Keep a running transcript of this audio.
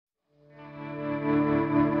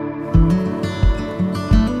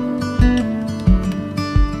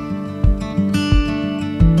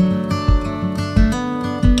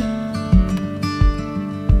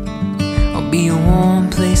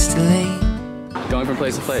going from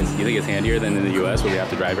place to place. Do you think it's handier than in the U.S. where we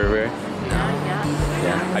have to drive everywhere?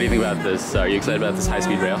 Yeah. How do you think about this? Are you excited about this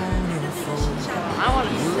high-speed rail? I want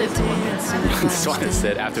to sit to it. Just want to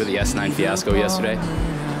sit after the S9 fiasco yesterday.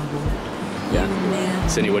 Yeah.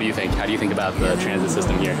 Sydney, what do you think? How do you think about the transit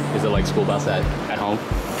system here? Is it like school bus at home?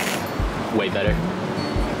 Way better.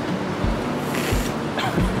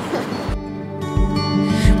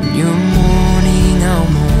 When you're mourning, I'll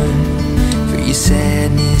mourn for your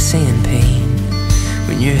sadness and pain.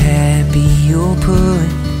 When you're happy, you'll put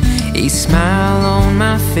a smile on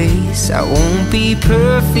my face. I won't be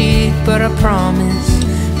perfect, but I promise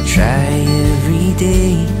I'll try every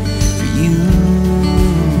day for you.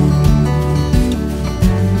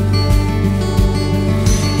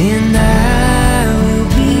 And I will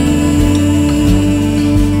be,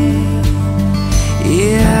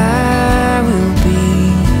 yeah, I will be,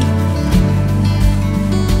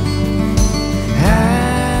 I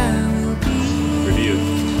will be. Review.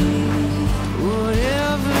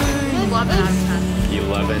 Whatever 11 out of 10.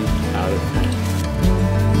 11 out of 10.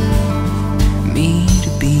 me to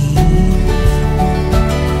be.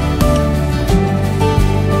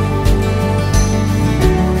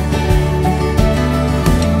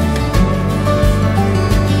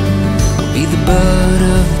 Be the butt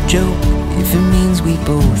of a joke if it means we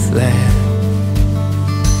both laugh.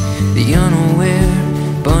 The unaware,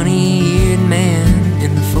 bunny-eared man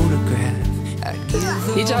in the photograph. I'd give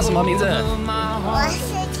你叫什么名字？ 我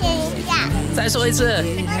是天下，再说一次。我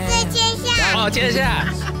是天下。哦，接下。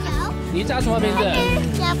你叫什么名字？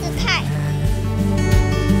小子泰。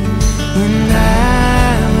 and I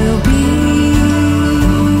will be,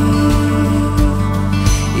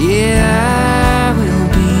 yeah, I will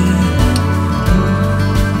be,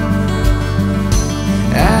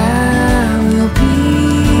 I will be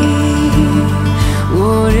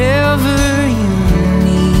whatever you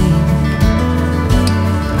need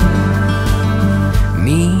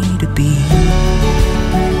me to be.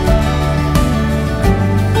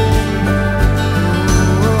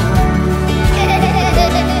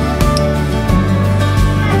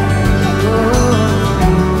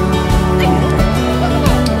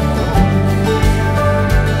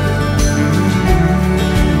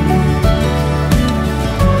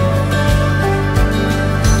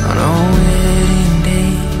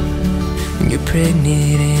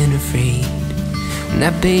 Pregnant and afraid when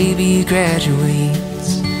that baby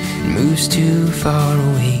graduates and moves too far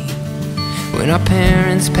away, when our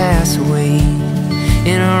parents pass away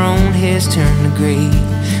and our own hairs turn to gray,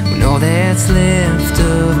 when all that's left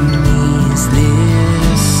of me is living.